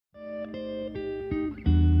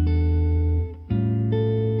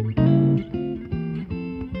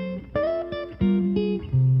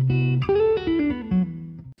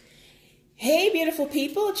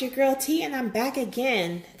people, it's your girl T, and I'm back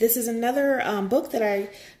again. This is another book that I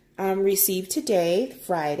received today,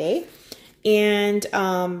 Friday, and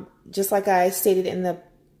just like I stated in the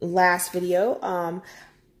last video,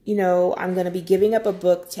 you know, I'm going to be giving up a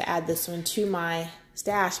book to add this one to my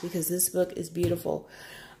stash because this book is beautiful.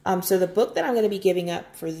 So the book that I'm going to be giving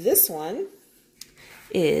up for this one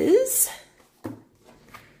is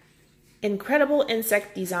Incredible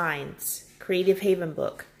Insect Designs, Creative Haven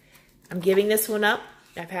book. I'm giving this one up.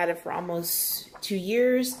 I've had it for almost 2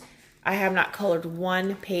 years. I have not colored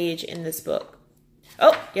one page in this book.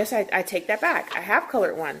 Oh, yes, I take that back. I have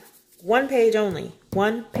colored one page only,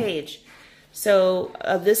 one page. So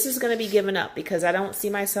this is going to be given up because I don't see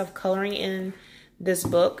myself coloring in this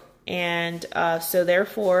book. And so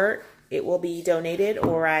therefore it will be donated,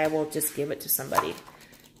 or I will just give it to somebody,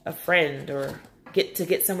 a friend, or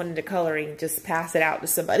get someone into coloring, just pass it out to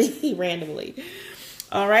somebody randomly.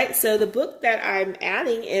 All right, so the book that I'm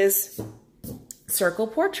adding is Circle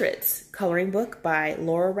Portraits, coloring book by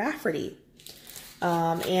Laura Rafferty.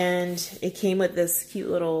 And it came with this cute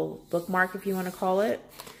little bookmark, if you want to call it.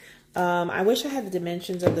 I wish I had the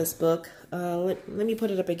dimensions of this book. Let me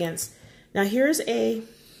put it up against. Now here's a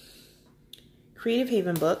Creative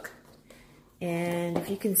Haven book. And if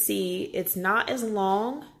you can see, it's not as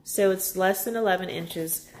long, so it's less than 11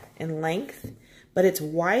 inches in length, but it's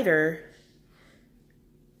wider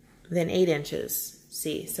than 8 inches.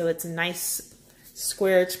 See, so it's a nice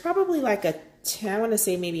square. It's probably like a 10, I want to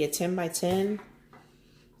say maybe a 10 by 10.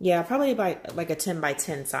 Yeah, probably like a 10 by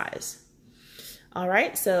 10 size. All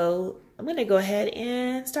right, so I'm going to go ahead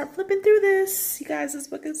and start flipping through this. You guys, this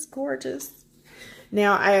book is gorgeous.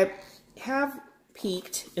 Now, I have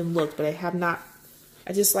peeked and looked, but I have not,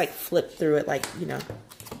 I just like flipped through it like, you know.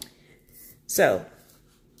 So,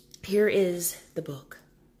 here is the book.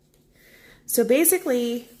 So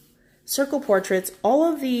basically, Circle Portraits, all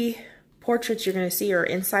of the portraits you're going to see are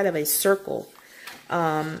inside of a circle.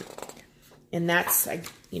 And that's,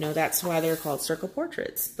 you know, that's why they're called Circle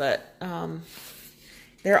Portraits. But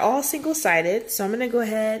they're all single-sided. So I'm going to go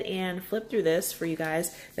ahead and flip through this for you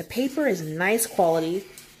guys. The paper is nice quality.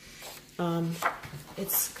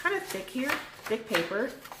 It's kind of thick here, thick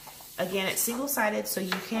paper. Again, it's single-sided, so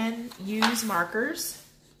you can use markers.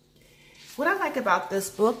 What I like about this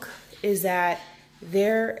book is that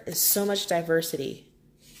there is so much diversity.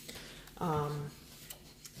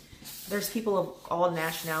 There's people of all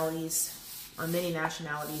nationalities, or many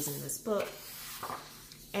nationalities in this book.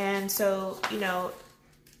 And so, you know,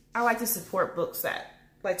 I like to support books that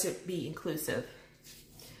like to be inclusive.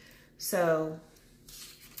 So,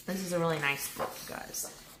 this is a really nice book,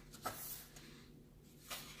 guys.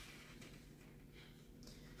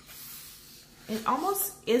 It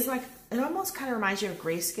almost is like, it almost kind of reminds you of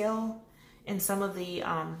grayscale in some of the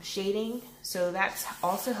shading. So that's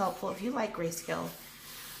also helpful if you like grayscale,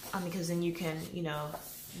 because then you can, you know,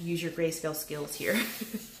 use your grayscale skills here.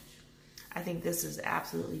 I think this is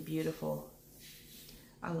absolutely beautiful.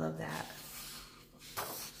 I love that.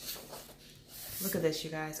 Look at this, you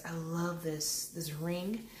guys. I love this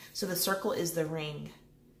ring. So the circle is the ring.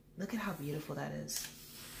 Look at how beautiful that is.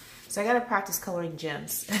 So I got to practice coloring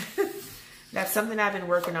gems. That's something I've been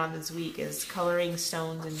working on this week, is coloring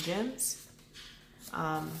stones and gems.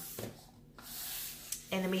 And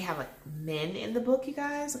then we have like men in the book, you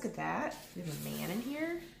guys. Look at that. We have a man in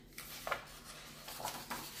here.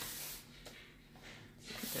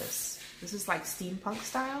 Look at this. This is like steampunk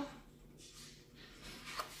style.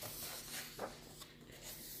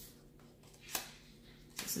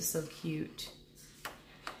 This is so cute.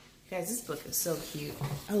 Guys, this book is so cute.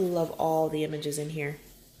 I love all the images in here.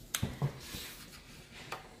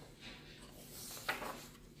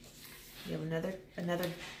 You have another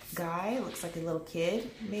guy, looks like a little kid,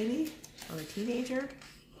 maybe, or a teenager.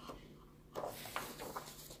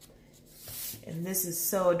 And this is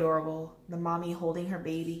so adorable. The mommy holding her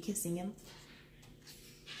baby, kissing him.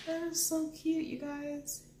 That is so cute, you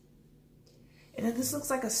guys. And then this looks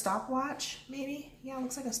like a stopwatch, maybe? Yeah, it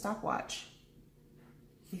looks like a stopwatch.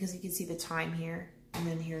 Because you can see the time here. And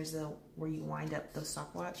then here's the where you wind up the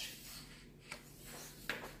stopwatch.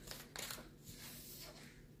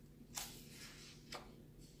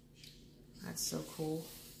 That's so cool.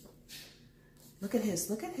 Look at his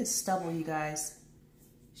stubble, you guys.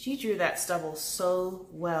 She drew that stubble so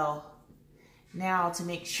well. Now to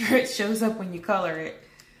make sure it shows up when you color it.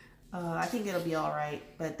 I think it'll be all right,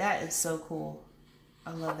 but that is so cool.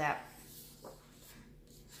 I love that.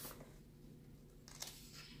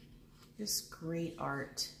 Just great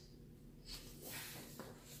art.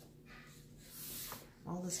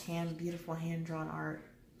 All this beautiful hand-drawn art.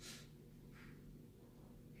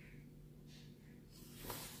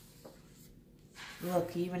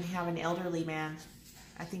 Look, you even have an elderly man.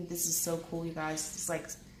 I think this is so cool, you guys. It's like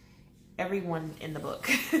everyone in the book.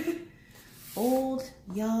 Old,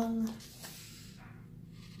 young,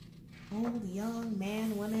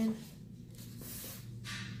 man, women.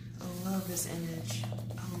 I love this image.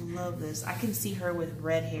 I love this. I can see her with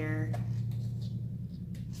red hair.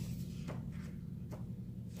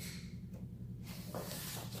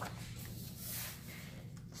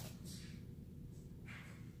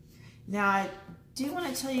 Now, I do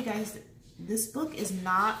want to tell you guys that this book is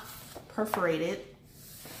not perforated.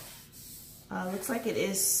 Looks like it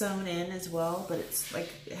is sewn in as well, but it's like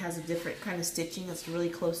it has a different kind of stitching that's really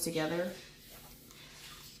close together.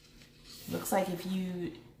 Looks like if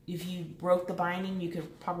you broke the binding, you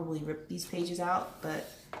could probably rip these pages out,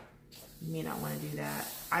 but you may not want to do that.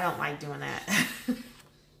 I don't like doing that.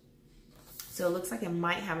 So it looks like it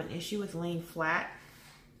might have an issue with laying flat,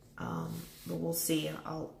 but we'll see.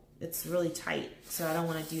 It's really tight, so I don't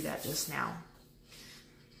want to do that just now.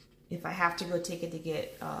 If I have to go take it to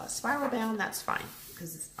get spiral bound, that's fine,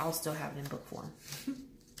 because I'll still have it in book form.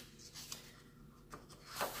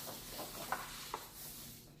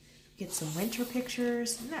 Get some winter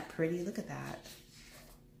pictures. Isn't that pretty? Look at that.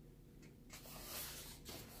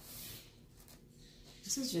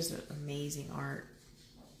 This is just amazing art.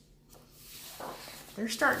 They're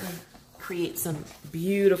starting to create some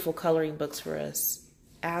beautiful coloring books for us.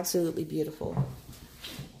 Absolutely beautiful.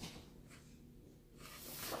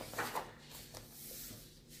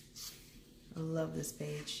 I love this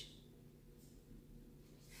page.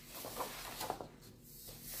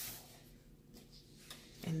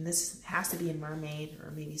 And this has to be a mermaid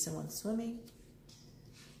or maybe someone swimming.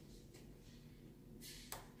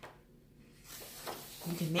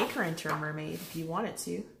 You can make her into a mermaid if you wanted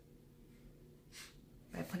to,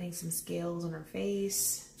 by putting some scales on her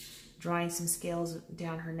face, drawing some scales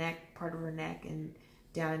down her neck, part of her neck, and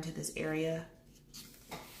down into this area.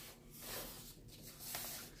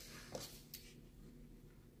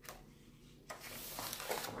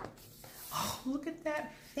 Oh, look at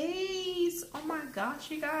that face. Oh my gosh,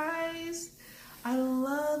 you guys. I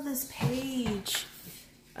love this page.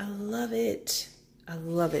 I love it. I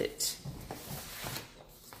love it.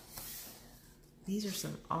 These are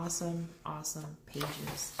some awesome, awesome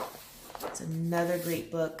pages. It's another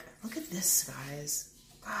great book. Look at this, guys.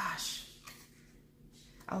 Gosh.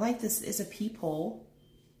 I like this. It's a peephole.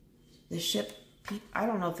 The ship, I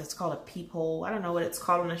don't know if it's called a peephole. I don't know what it's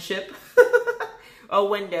called on a ship. A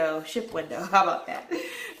window. Ship window. How about that?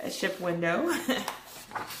 A ship window.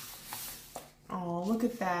 Oh, look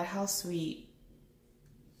at that. How sweet.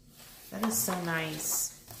 That is so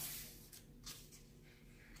nice.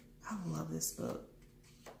 I love this book.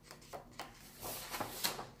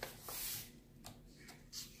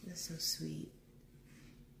 It's so sweet.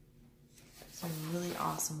 Some really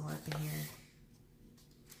awesome work in here.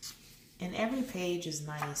 And every page is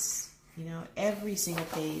nice. You know, every single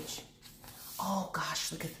page. Oh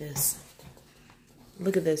gosh, look at this.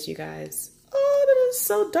 Look at this, you guys. Oh, that is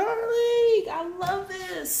so darling. I love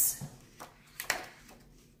this.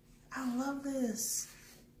 I love this.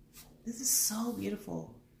 This is so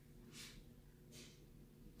beautiful.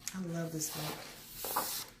 I love this book.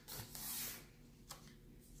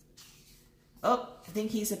 Oh, I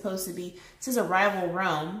think he's supposed to be, it says arrival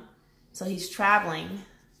Rome, so he's traveling.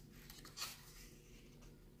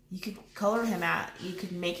 You could color him out. You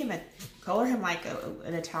could make him color him like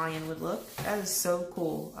an Italian would look. That is so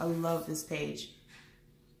cool. I love this page.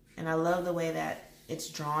 And I love the way that it's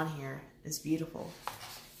drawn here. It's beautiful.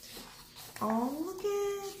 Oh, look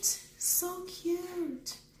it. So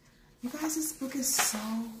cute. You guys, this book is so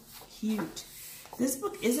cute. This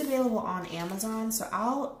book is available on Amazon, so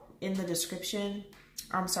I'll, in the description,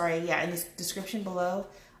 in the description below,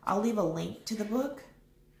 I'll leave a link to the book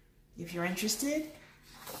if you're interested.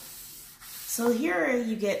 So here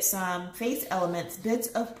you get some face elements, bits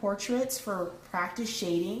of portraits for practice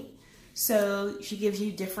shading. So she gives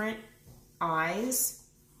you different eyes,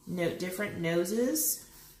 different noses,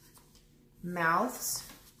 mouths,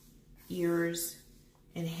 ears,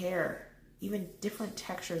 and hair, even different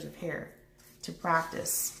textures of hair to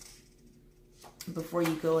practice before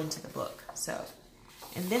you go into the book. So,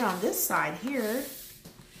 and then on this side here,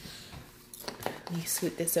 let me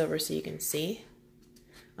scoot this over so you can see.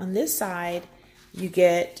 On this side, you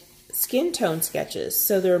get skin tone sketches.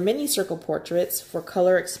 So there are mini circle portraits for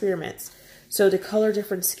color experiments. So to color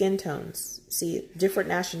different skin tones, see different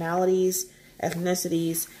nationalities,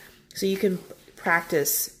 ethnicities, so you can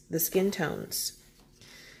practice the skin tones.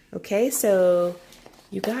 Okay, so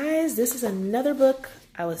you guys, this is another book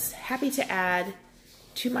I was happy to add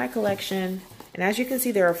to my collection. And as you can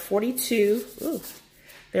see, there are 42,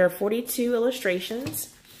 there are 42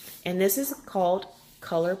 illustrations, and this is called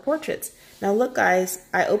Color Portraits. Now look guys,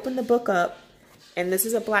 I opened the book up, and this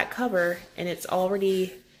is a black cover, and it's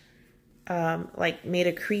already like made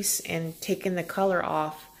a crease and taken the color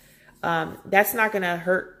off. That's not gonna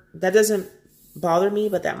hurt, that doesn't bother me,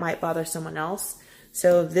 but that might bother someone else.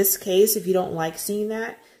 So in this case, if you don't like seeing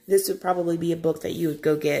that, this would probably be a book that you would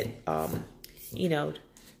go get, you know,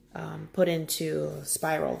 put into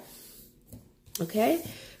Spiral. Okay,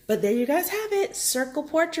 but there you guys have it. Circle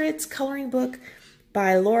Portraits coloring book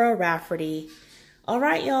by Laura Rafferty. All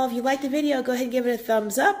right, y'all, if you liked the video, go ahead and give it a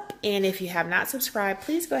thumbs up. And if you have not subscribed,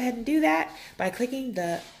 please go ahead and do that by clicking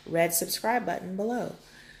the red subscribe button below.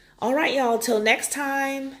 All right, y'all, till next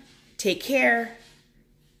time, take care.